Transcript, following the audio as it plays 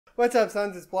What's up,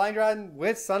 sons? It's Blind Run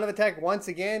with Son of a Tech once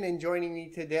again, and joining me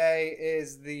today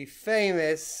is the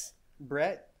famous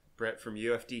Brett. Brett from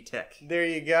UFDTech. There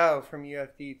you go, from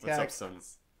UFDTech. What's up,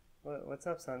 sons? What's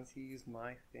up, sons? He used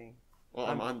my thing. Well,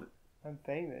 I'm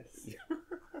famous.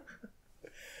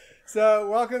 So,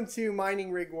 welcome to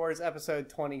Mining Rig Wars episode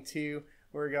 22.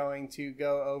 We're going to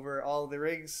go over all the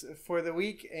rigs for the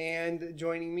week, and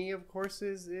joining me, of course,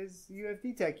 is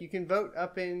UFDTech. You can vote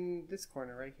up in this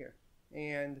corner right here,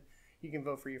 and you can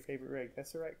vote for your favorite rig.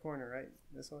 That's the right corner, right?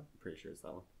 This one? I'm pretty sure it's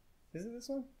that one. Is it this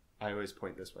one? I always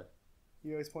point this way.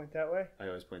 You always point that way? I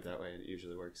always point that way, and it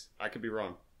usually works. I could be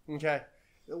wrong. Okay.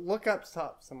 Look up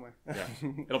top somewhere. Yeah,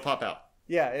 it'll pop out.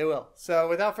 Yeah, it will. So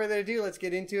without further ado, let's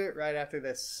get into it right after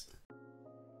this.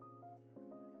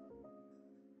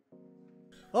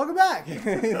 Welcome back.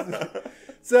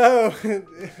 So,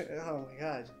 oh my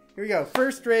God. Here we go.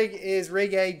 First rig is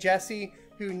Rig A, Jesse,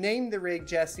 who named the rig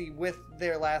Jesse with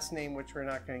their last name, which we're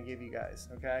not going to give you guys,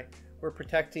 okay? We're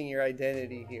protecting your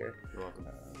identity here. You're welcome.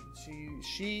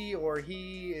 She or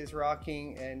he is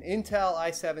rocking an Intel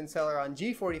i7 Celeron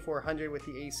G4400 with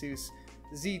the Asus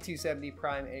Z270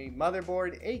 Prime A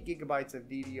motherboard, 8 gigabytes of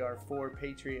DDR4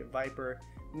 Patriot Viper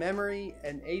memory,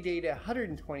 an AData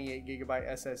 128 gigabyte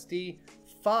SSD,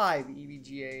 5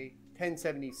 EVGA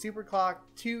 1070 Superclocked,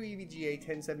 2 EVGA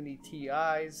 1070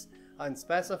 Ti's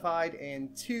unspecified,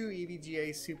 and 2 EVGA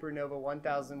SuperNova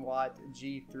 1000 watt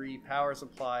G3 power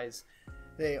supplies.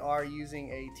 They are using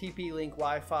a TP-Link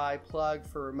Wi-Fi plug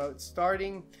for remote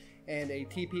starting and a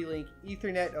TP-Link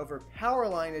Ethernet over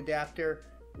powerline adapter.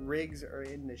 Rigs are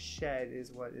in the shed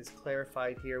is what is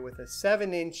clarified here, with a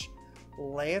 7-inch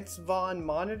Lancevon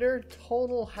monitor.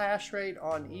 Total hash rate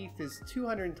on ETH is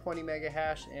 220 mega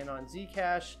hash, and on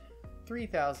Zcash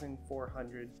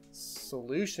 3,400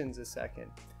 solutions a second.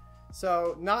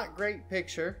 So not great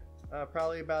picture,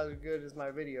 probably about as good as my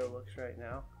video looks right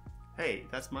now. Hey,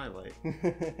 that's my light.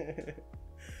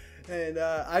 And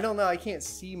I don't know, I can't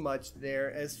see much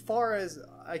there. As far as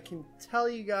I can tell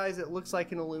you guys, it looks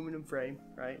like an aluminum frame,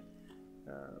 right?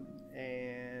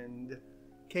 And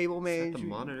cable management. Is that the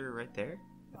monitor right there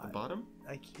at the bottom?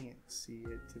 I can't see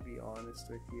it, to be honest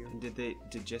with you. And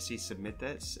did Jesse submit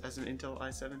that as an Intel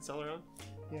i7 Celeron?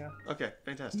 Yeah. Okay,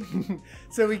 fantastic.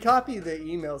 So we copied the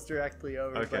emails directly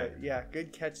over. Okay. But yeah,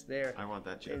 good catch there. I want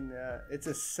that chip. And it's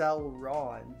a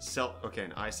Celron. Okay,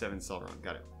 an i7 Celeron.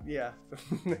 Got it. Yeah.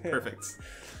 Perfect.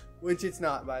 Which it's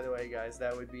not, by the way, guys.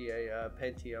 That would be a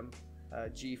Pentium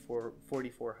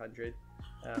G4400.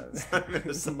 It's not even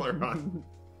a Celeron.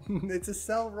 It's a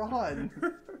Celron.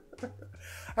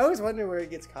 I always wonder where it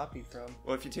gets copied from.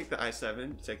 Well, if you take the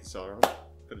i7, take the Celeron,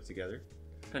 put it together.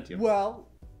 Pentium. Well,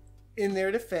 in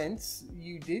their defense,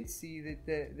 you did see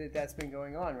that's been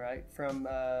going on, right? From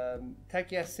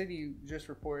Tech Yes City just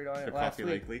reported on it last week.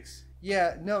 The Coffee Lake leaks?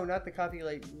 Yeah, no, not the Coffee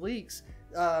Lake leaks.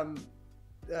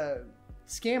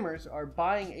 Scammers are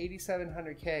buying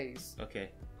 8700Ks. Okay.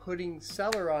 Putting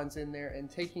Celerons in there and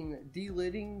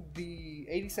delidding the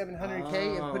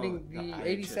 8700K and putting the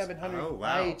 8700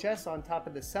 IHS on top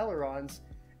of the Celerons,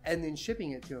 and then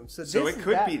shipping it to them. So it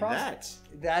could be that.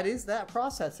 That is that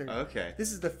processor. Okay.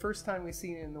 This is the first time we've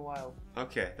seen it in the wild.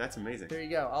 Okay, that's amazing. There you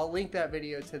go. I'll link that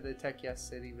video to the Tech Yes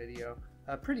City video.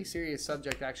 A pretty serious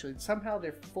subject, actually. Somehow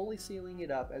they're fully sealing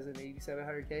it up as an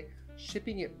 8700K,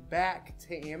 shipping it back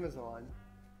to Amazon,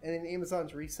 and then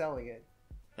Amazon's reselling it.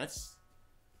 That's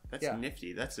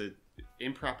nifty. That's an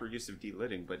improper use of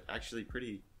delidding, but actually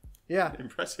pretty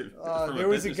impressive. There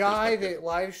was a guy that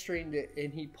live streamed it,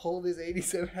 and he pulled his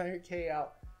 8700K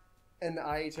out, and the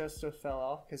IHS just fell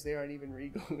off because they aren't even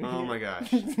re-gluing it. Oh my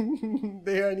gosh.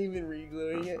 They aren't even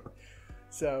re-gluing it.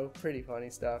 So, pretty funny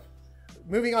stuff.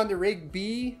 Moving on to Rig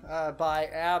B by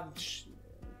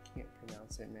can't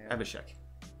pronounce it, man. Abhishek.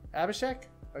 Abhishek?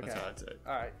 Okay. That's how I'd say it.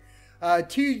 All right.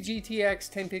 2 GTX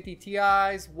 1050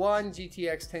 Ti's, 1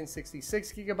 GTX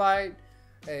 1066 gigabyte,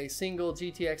 a single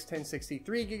GTX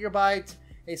 1063 gigabyte,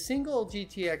 a single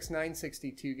GTX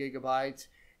 962 gigabyte,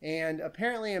 and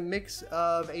apparently a mix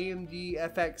of AMD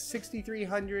FX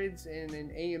 6300s and an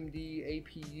AMD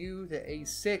APU, the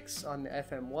A6 on the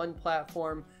FM1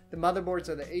 platform. The motherboards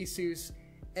are the Asus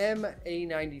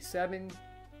MA97.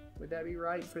 Would that be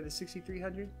right for the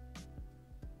 6300?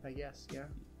 I guess, yeah.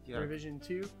 Revision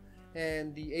 2.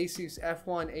 And the Asus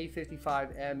F1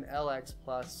 A55M LX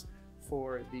Plus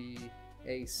for the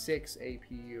A6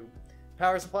 APU.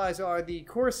 Power supplies are the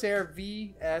Corsair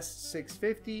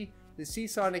VS650, the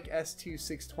Seasonic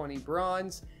S2620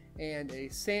 Bronze, and a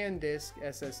Sandisk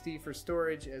SSD for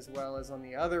storage, as well as on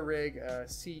the other rig, a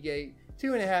Seagate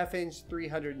 2.5-inch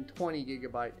 320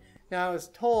 gigabyte. Now, I was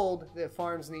told that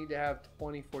farms need to have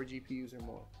 24 GPUs or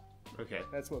more. Okay.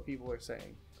 That's what people are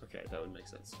saying. Okay, that would make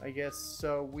sense. I guess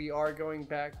so. We are going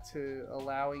back to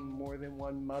allowing more than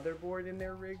one motherboard in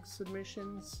their rig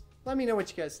submissions. Let me know what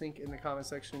you guys think in the comment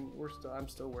section. I'm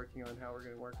still working on how we're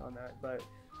going to work on that. But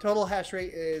total hash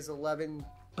rate is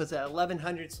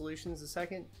 1100 solutions a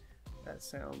second. That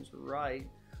sounds right.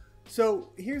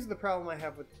 So here's the problem I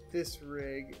have with this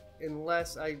rig.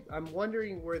 Unless I'm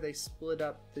wondering where they split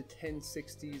up the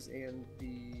 1060s and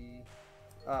the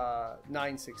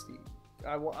 960.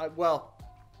 Well,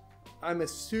 I'm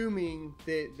assuming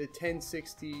that the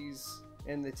 1060s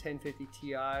and the 1050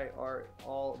 Ti are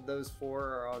those four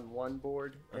are on one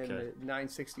board, and the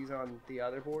 960s on the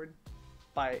other board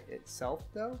by itself,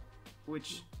 though.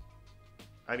 Which,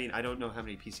 I mean, I don't know how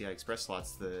many PCI Express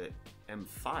slots the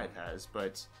M5 has,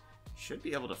 but should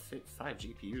be able to fit 5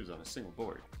 GPUs on a single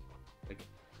board. Like,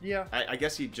 yeah, I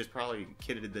guess he just probably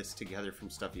kitted this together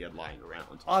from stuff he had lying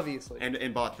around. Obviously.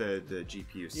 And bought the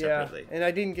GPU separately. Yeah, and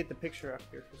I didn't get the picture up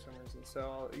here for some reason,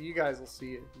 so you guys will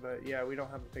see it. But yeah, we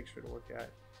don't have a picture to look at.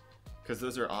 Because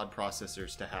those are odd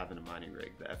processors to have in a mining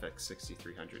rig. The FX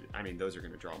 6300. I mean, those are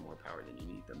going to draw more power than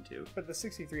you need them to. But the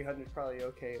 6300 is probably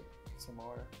okay at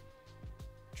XMR.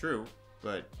 True,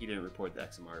 but he didn't report the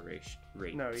XMR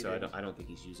rate. No, so didn't. I don't think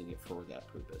he's using it for that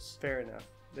purpose. Fair enough.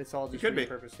 It's all just It could be.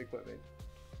 repurposed equipment.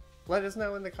 Let us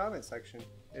know in the comment section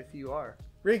if you are.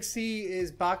 Rig C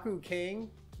is Bakukang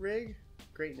Rig.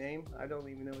 Great name. I don't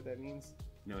even know what that means.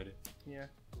 No idea. Yeah.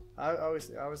 I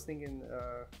was thinking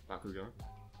Bakukang?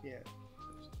 yeah.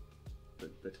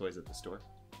 The toys at the store?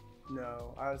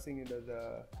 No, I was thinking of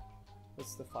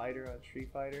what's the fighter on Street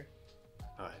Fighter?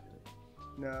 Oh, I didn't.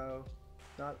 No,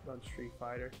 not on Street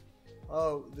Fighter.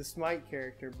 Oh, the Smite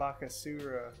character,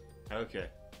 Bakasura. Okay.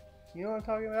 You know what I'm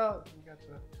talking about? You got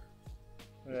the...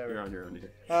 Whatever. You're on your own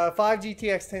here. 5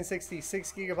 GTX 1060,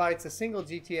 6 gigabytes, a single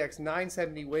GTX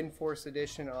 970 Windforce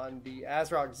Edition on the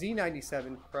Asrock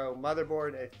Z97 Pro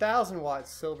motherboard, a 1000 watt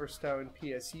Silverstone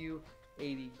PSU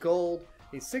 80 gold,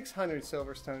 a 600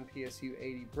 Silverstone PSU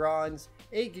 80 bronze,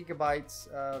 8 gigabytes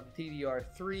of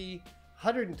DDR3,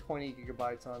 120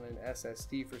 gigabytes on an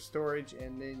SSD for storage,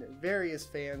 and then various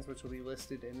fans which will be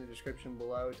listed in the description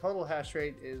below. Total hash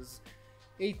rate is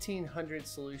 1800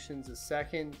 solutions a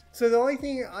second. So the only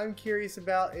thing I'm curious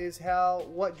about is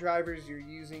what drivers you're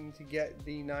using to get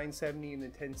the 970 and the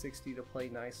 1060 to play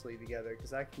nicely together,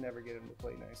 because I can never get them to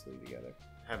play nicely together.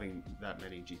 Having that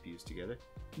many GPUs together?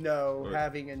 No,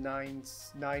 having a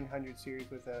 900 series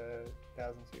with a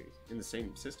 1000 series. In the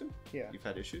same system? Yeah. You've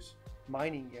had issues?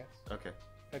 Mining, yes. Okay.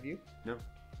 Have you? No.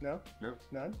 No? No.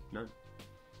 None? None.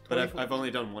 But I've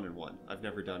only done 1 and 1. I've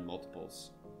never done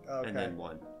multiples. Okay. And then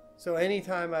 1. So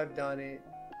anytime I've done it,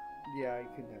 yeah,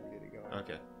 I could never get it going.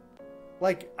 Okay.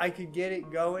 Like, I could get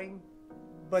it going,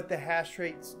 but the hash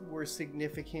rates were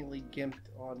significantly gimped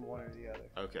on one or the other.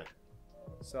 Okay.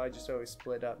 So I just always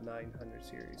split up 900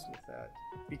 series with that,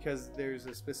 because there's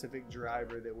a specific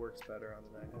driver that works better on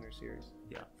the 900 series.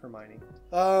 Yeah. For mining.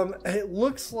 It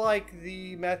looks like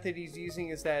the method he's using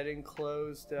is that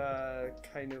enclosed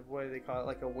kind of, what do they call it,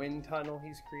 like a wind tunnel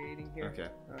he's creating here. Okay.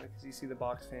 Because you see the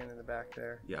box fan in the back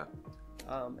there. Yeah.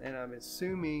 And I'm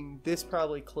assuming this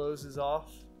probably closes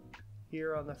off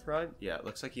here on the front. Yeah, it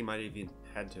looks like he might have even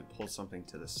had to pull something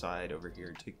to the side over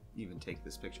here to even take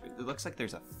this picture. It looks like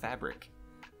there's a fabric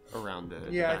around the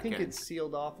yeah, the I think end. it's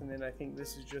sealed off, and then I think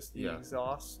this is just the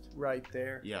exhaust right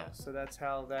there. Yeah. So that's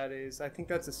how that is. I think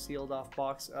that's a sealed off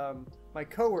box. My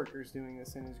coworker's doing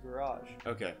this in his garage.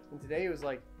 Okay. And today it was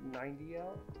like 90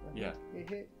 out. I Yeah.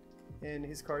 think it hit. And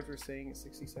his cards were saying it's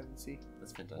 67C.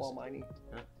 That's fantastic. While mining.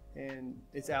 Yeah. And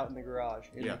it's out in the garage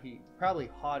in Yeah. the heat. Probably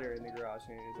hotter in the garage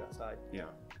than it is outside. Yeah.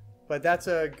 But that's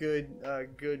a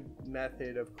good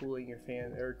method of cooling your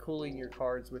fan or cooling your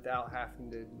cards without having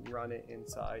to run it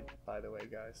inside. By the way,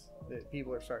 guys, that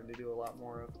people are starting to do a lot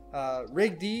more of.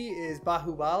 Rig D is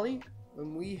Bahubali.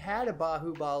 When we had a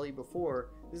Bahubali before,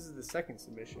 this is the second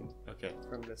submission. Okay.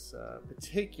 From this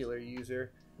particular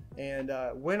user, and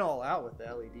went all out with the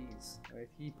LEDs. Right?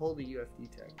 He pulled a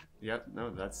UFDTech. Yep. No,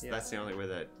 that's the only way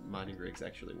that mining rigs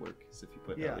actually work is if you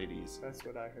put LEDs. That's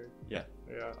what I heard. Yeah.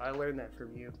 Yeah. I learned that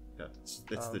from you. Yeah.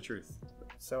 It's the truth.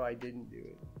 So I didn't do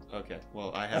it. Okay.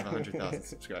 Well, I have 100,000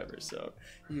 subscribers, so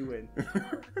you win.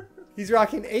 He's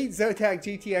rocking 8 Zotac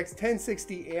GTX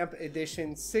 1060 amp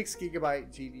edition, 6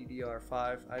 gigabyte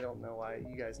GDDR5. I don't know why.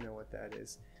 You guys know what that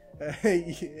is.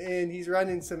 And he's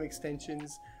running some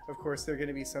extensions. Of course, they're going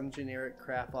to be some generic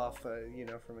crap off,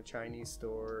 from a Chinese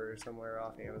store or somewhere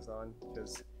off Amazon,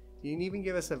 because you didn't even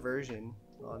give us a version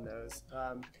on those.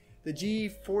 The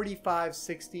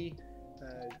G4560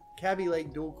 Kaby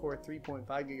Lake dual core 3.5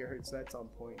 gigahertz. That's on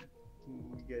point.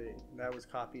 We get it. That was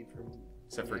copied from.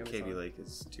 Except for Amazon. Kaby Lake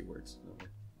is 2 words.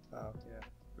 Oh yeah.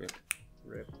 Rip.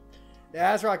 Rip. The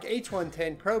ASRock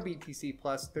H110 Pro BTC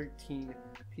Plus 13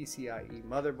 PCIe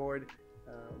motherboard.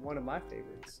 One of my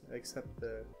favorites, except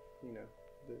the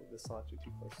slots are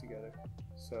too close together.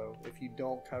 So if you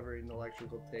don't cover it in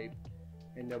electrical tape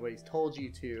and nobody's told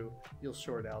you to, you'll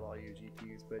short out all your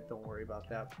GPUs. But don't worry about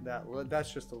that.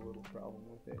 That's just a little problem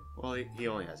with it. Well, he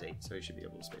only has 8, so he should be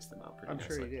able to space them out pretty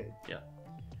nicely. I'm sure he did. Yeah.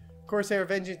 Corsair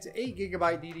Vengeance 8GB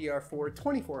DDR4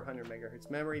 2400 MHz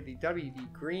memory, the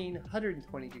WD Green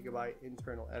 120GB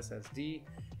internal SSD,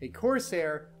 a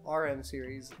Corsair RM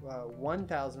series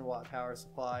 1000 watt power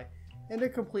supply, and a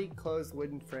complete closed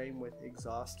wooden frame with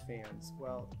exhaust fans.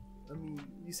 Well, I mean,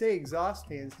 you say exhaust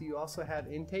fans, do you also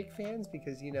have intake fans?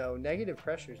 Because, you know, negative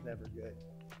pressure is never good.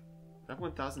 That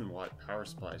 1000 watt power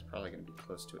supply is probably going to be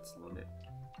close to its limit.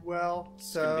 Well,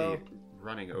 It's so going to be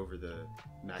running over the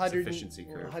max efficiency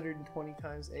curve. 120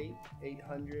 times 8,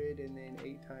 800, and then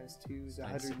 8 times 2 is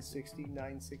 160,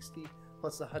 960,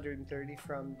 plus 130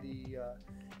 from the...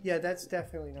 yeah, that's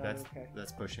definitely not okay.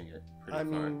 That's pushing it pretty I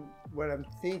far. mean, what I'm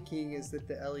thinking is that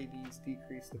the LEDs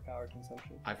decrease the power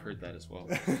consumption. I've heard that as well.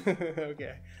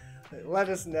 Okay. Let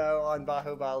us know on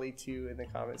Bahubali 2 in the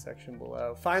comment section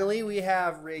below. Finally, we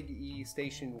have Rig E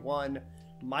Station 1,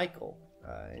 Michael.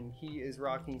 And he is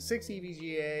rocking 6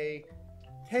 EVGA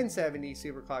 1070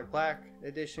 Superclocked Black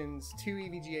editions, 2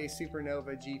 EVGA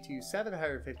SuperNova G2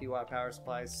 750 watt power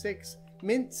supplies, 6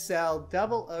 Mint Cell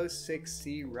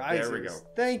 006C risers. There we go.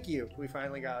 Thank you. We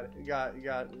finally got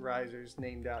risers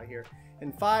named out here.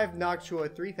 And 5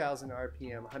 Noctua 3000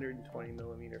 RPM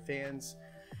 120mm fans,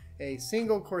 a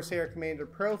single Corsair Commander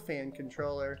Pro fan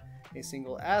controller, a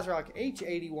single ASRock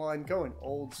H81, going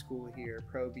old school here,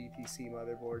 Pro BTC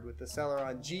motherboard with the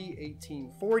Celeron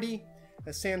G1840, a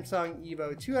Samsung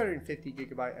Evo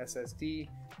 250GB SSD,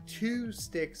 2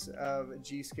 sticks of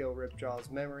G-Skill Ripjaws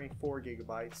memory,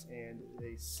 4GB, and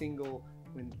a single,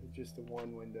 just a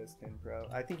 1 Windows 10 Pro.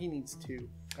 I think he needs 2.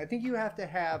 I think you have to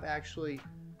have actually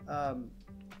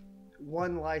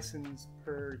 1 license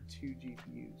per 2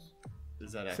 GPUs.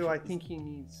 Is that so I think he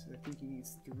needs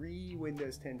 3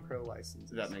 Windows 10 Pro licenses.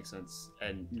 That makes sense.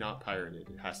 And not pirated.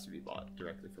 It has to be bought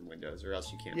directly from Windows, or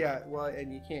else you can't. Yeah, well,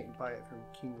 and you can't buy it from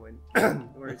Kingwin,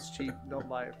 where it's cheap. Don't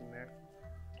buy it from there.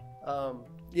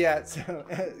 Yeah. So,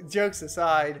 jokes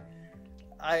aside,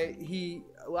 I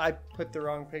put the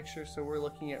wrong picture, so we're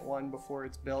looking at one before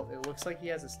it's built. It looks like he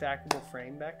has a stackable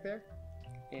frame back there,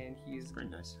 and he's very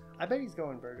nice. I bet he's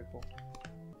going vertical.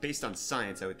 Based on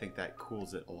science, I would think that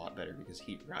cools it a lot better because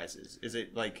heat rises. Is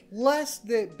it like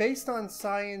based on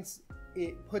science,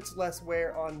 it puts less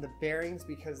wear on the bearings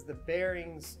because the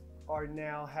bearings are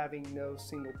now having no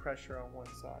single pressure on one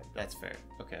side. That's fair.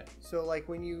 Okay. So like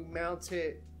when you mount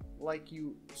it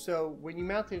when you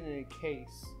mount it in a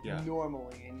case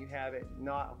normally and you have it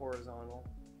not horizontal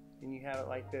and you have it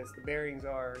like this, the bearings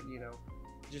are,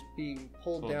 just being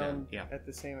pulled down at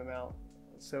the same amount.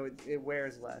 So it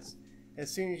wears less. As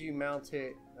soon as you mount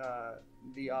it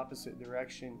the opposite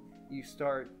direction, you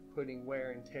start putting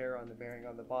wear and tear on the bearing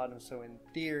on the bottom. So in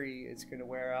theory, it's going to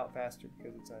wear out faster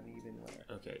because it's uneven wear.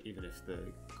 Okay, even if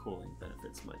the cooling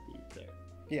benefits might be there.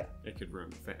 Yeah. It could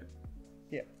ruin the fan.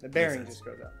 Yeah, the bearing just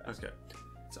goes out faster. Okay.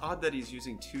 It's odd that he's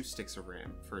using 2 sticks of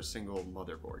RAM for a single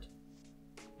motherboard.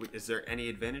 Is there any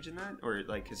advantage in that? Or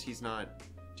because he's not...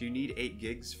 Do you need 8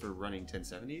 gigs for running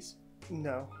 1070s?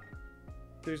 No.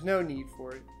 There's no need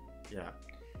for it. Yeah.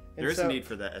 There is a need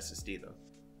for that SSD, though.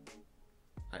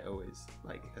 I always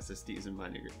like SSDs in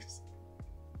mining rigs.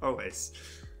 Always.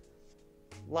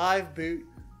 Live boot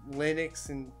Linux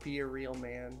and be a real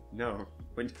man. No.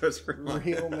 Windows for life.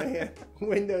 Real man.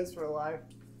 Windows for life.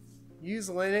 Use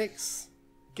Linux.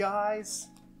 Guys.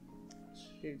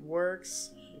 It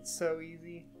works. It's so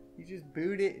easy. You just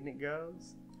boot it and it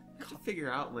goes. To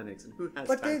figure out Linux and who has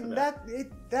but time then for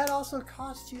that also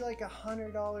costs you like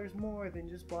 $100 more than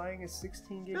just buying a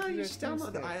 16 gig. No, you just download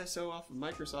stick. the ISO off of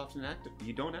Microsoft and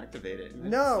you don't activate it. And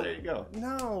No, there you go.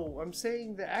 No, I'm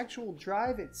saying the actual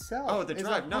drive itself. Oh, the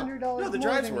drive. Is $100 no, the more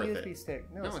drive's than worth a USB it. stick.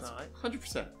 No, it's not.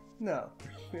 100%. No,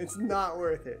 it's not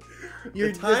worth it.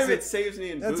 The time it saves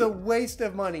me in That's a waste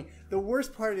of money. The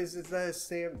worst part is that's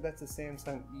a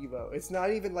Samsung Evo. It's not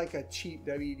even like a cheap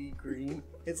WD Green.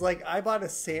 It's like I bought a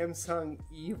Samsung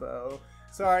Evo.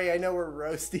 Sorry, I know we're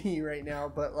roasting you right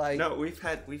now, but like no, we've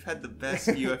had the best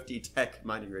UFDTech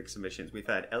mining rig submissions. We've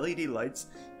had LED lights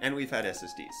and we've had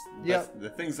SSDs. Yep. That's the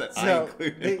things that I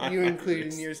include. You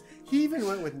include in yours. He even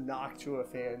went with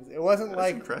Noctua fans. It wasn't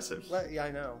That's impressive. Yeah,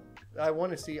 I know. I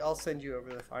want to see. I'll send you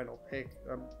over the final pick.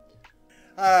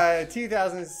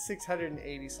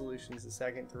 2,680 solutions a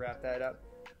second to wrap that up.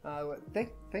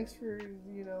 Thanks for,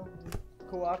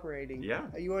 cooperating. Yeah.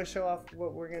 You want to show off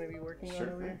what we're going to be working Sure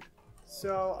on over here?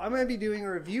 So I'm going to be doing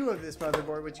a review of this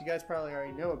motherboard, which you guys probably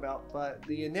already know about, but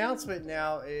the announcement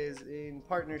now is in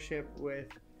partnership with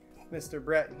Mr.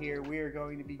 Brett here. We are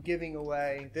going to be giving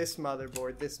away this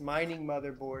motherboard, this mining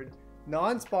motherboard,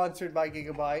 non-sponsored by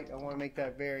Gigabyte. I want to make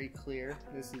that very clear.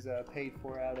 This is paid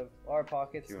for out of our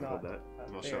pockets, You not want to hold that?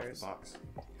 And I'll show off theirs. the box.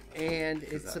 And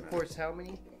it that supports how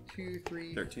many? 2,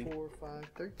 3, 13. 4, 5,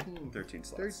 13. 13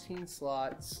 slots. 13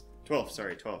 slots. 12,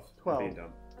 sorry, 12. 12. I'm being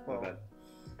dumb. 12. My bad.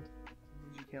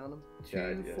 Did you count them? Yeah,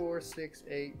 I 2, did. 4, 6,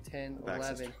 8, 10, Back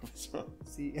 11. system.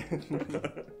 See,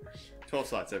 12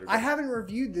 slots, everybody. I haven't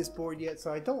reviewed this board yet,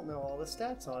 so I don't know all the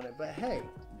stats on it. But hey,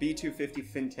 B250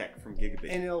 FinTech from Gigabyte.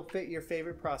 and it'll fit your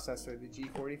favorite processor, the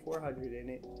G4400 in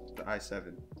it. The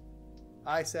i7.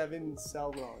 i7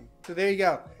 Celron. So there you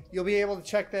go. You'll be able to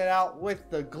check that out with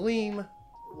the Gleam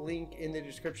link in the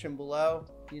description below.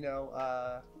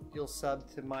 You'll sub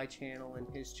to my channel and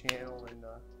his channel, and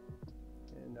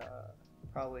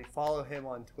probably follow him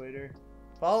on Twitter.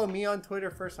 Follow me on Twitter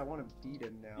first. I want to beat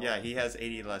him now. Yeah, he has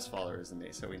 80 less followers than me,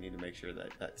 so we need to make sure that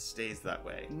that stays that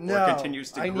way. No, or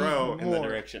continues to I need grow in the more.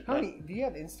 direction. How many? Do you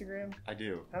have Instagram? I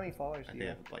do. How many followers I do think you I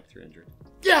have? have like 300.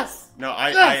 Yes. No,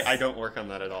 Yes! I don't work on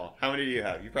that at all. How many do you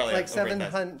have? You probably Like have over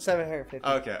 1,000. 750.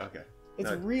 Okay, okay. It's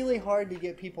No. really hard to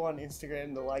get people on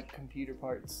Instagram to like computer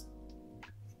parts.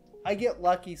 I get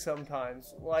lucky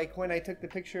sometimes. Like when I took the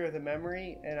picture of the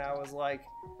memory and I was like,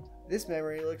 this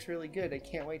memory looks really good. I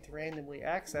can't wait to randomly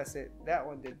access it. That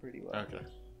one did pretty well. Okay.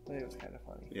 It was kind of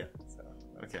funny. Yeah. So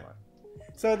that's Okay. why.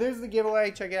 So there's the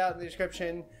giveaway. Check it out in the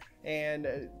description.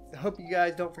 And hope you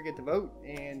guys don't forget to vote.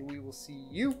 And we will see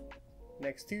you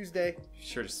next Tuesday. Be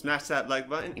sure to smash that like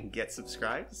button and get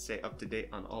subscribed to stay up to date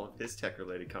on all of his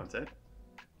tech-related content.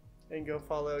 And go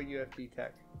follow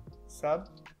UFDTech. Sub.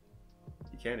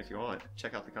 You can if you want.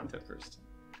 Check out the content first.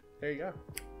 There you go.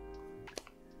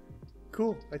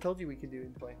 Cool. I told you we could do it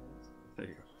in 20 minutes. There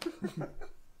you go.